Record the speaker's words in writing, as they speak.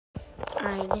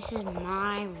Alright, this is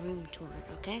my room tour,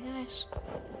 okay guys?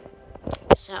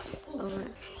 So, over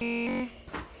here,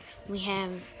 we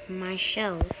have my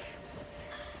shelf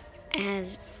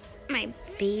as my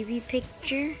baby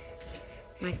picture,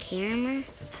 my camera,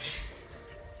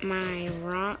 my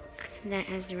rock that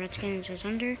has the red skin and says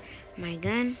Hunter, my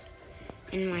gun,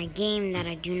 and my game that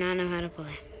I do not know how to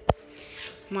play.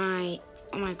 My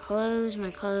clothes,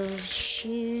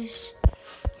 shoes.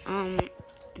 Why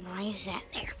is that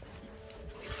there?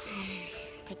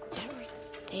 Put that right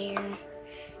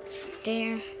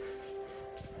there.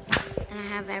 And I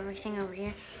have everything over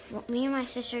here. Well, me and my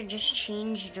sister just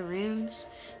changed the rooms,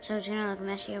 so it's gonna look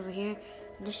messy over here.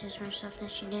 This is her stuff that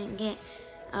she didn't get.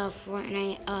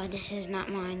 Fortnite. This is not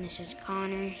mine. This is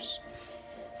Connor's.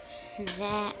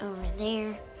 That over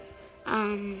there.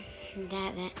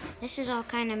 That. This is all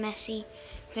kind of messy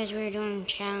because we were doing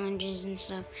challenges and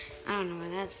stuff. I don't know why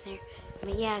that's there.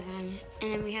 But yeah, guys.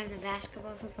 And then we have the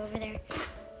basketball hoop over there.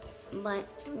 But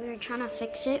we were trying to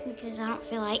fix it because I don't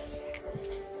feel like,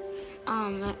 I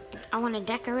want to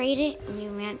decorate it. We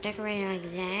might decorate it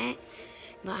like that.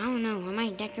 But I don't know. I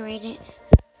might decorate it.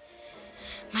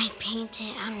 Might paint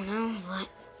it. I don't know. But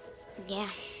yeah,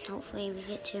 hopefully we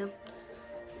get to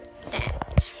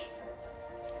that.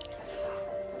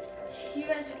 You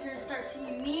guys are going to start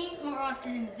seeing me more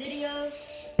often in the videos.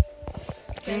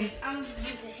 I'm going to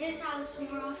get to his house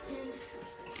more often.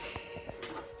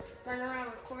 Run around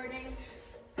recording.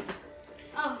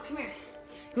 Oh, come here.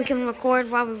 We can record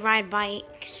while we ride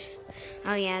bikes.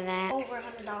 Oh yeah, that. Over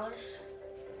 $100.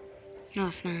 No,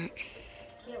 it's not.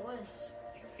 Yeah, it was.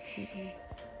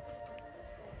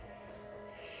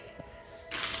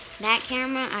 That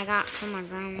camera I got from my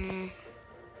grandma.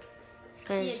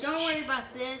 Yeah, don't worry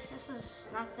about this. This is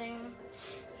nothing.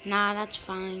 Nah, that's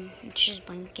fine. It's just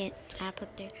blankets I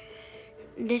put there.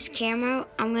 This camera,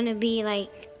 I'm gonna be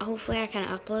like, hopefully I can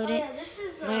upload it. Yeah, this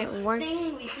is but it worked.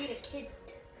 Thing we beat a kid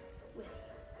with.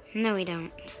 No, we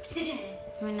don't.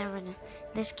 We never do.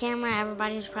 This camera,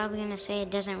 everybody's probably gonna say it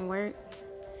doesn't work,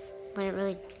 but it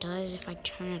really does if I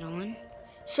turn it on.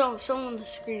 Show on the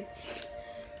screen.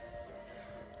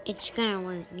 It's gonna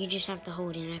work. You just have to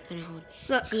hold it. And I couldn't hold it.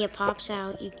 Look. See, it pops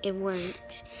out. It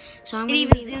works. So I'm It gonna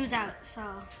even be, zooms out. So.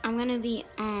 I'm gonna be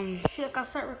See, look, I'll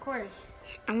start recording.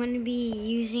 I'm gonna be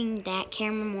using that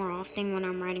camera more often when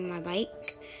I'm riding my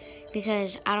bike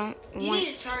because I don't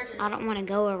want to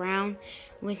go around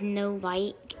with no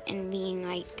bike and being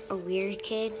like a weird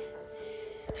kid.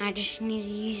 I just need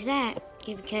to use that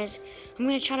because I'm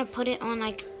gonna try to put it on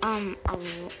like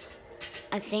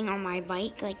a thing on my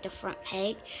bike, like the front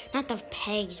peg, not the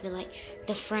pegs, but like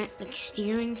the front like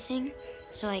steering thing,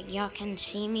 so like y'all can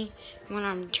see me when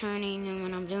I'm turning and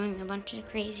when I'm doing a bunch of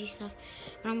crazy stuff.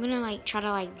 But I'm gonna like try to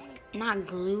like not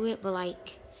glue it, but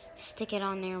like stick it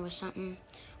on there with something.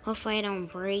 Hopefully I don't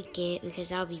break it because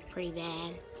that would be pretty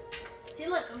bad. See,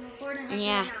 look, I'm recording and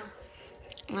yeah, right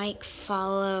now. like,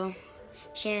 follow,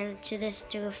 share this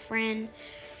to a friend.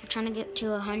 We're trying to get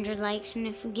to 100 likes, and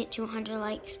if we get to 100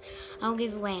 likes, I'll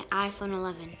give away an iPhone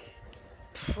 11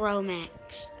 Pro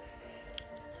Max.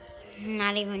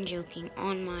 Not even joking.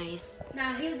 On my.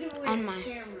 Now he'll give away his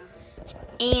camera.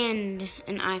 And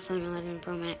an iPhone 11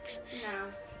 Pro Max.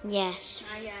 No. Yes.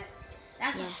 Not yet.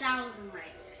 That's 1,000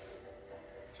 likes.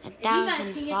 1,000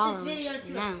 if you guys can followers. get this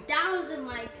video to 1,000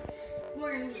 likes,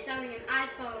 we're gonna be selling an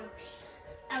iPhone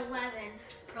 11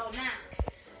 Pro Max.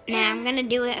 Now I'm gonna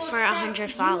do it for 100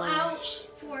 followers.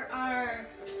 For our,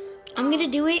 I'm gonna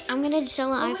do it. I'm gonna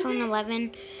sell an iPhone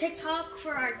 11. TikTok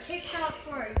for our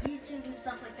YouTube and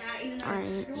stuff like that. Even though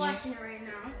you're watching it right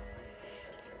now.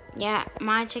 Yeah,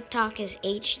 my TikTok is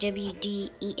hwdeavers.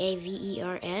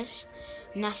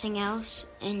 Nothing else.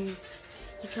 And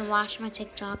you can watch my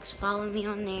TikToks. Follow me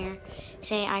on there.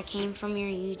 Say I came from your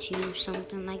YouTube,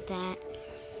 something like that.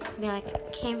 Be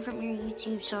like, came from your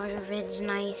YouTube, saw your vid's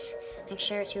nice, and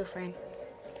share it to a friend.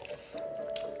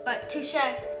 But touche.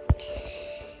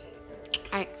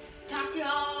 Alright. Talk to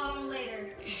y'all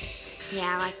later.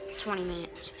 Yeah, like 20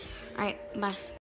 minutes. Alright, bye.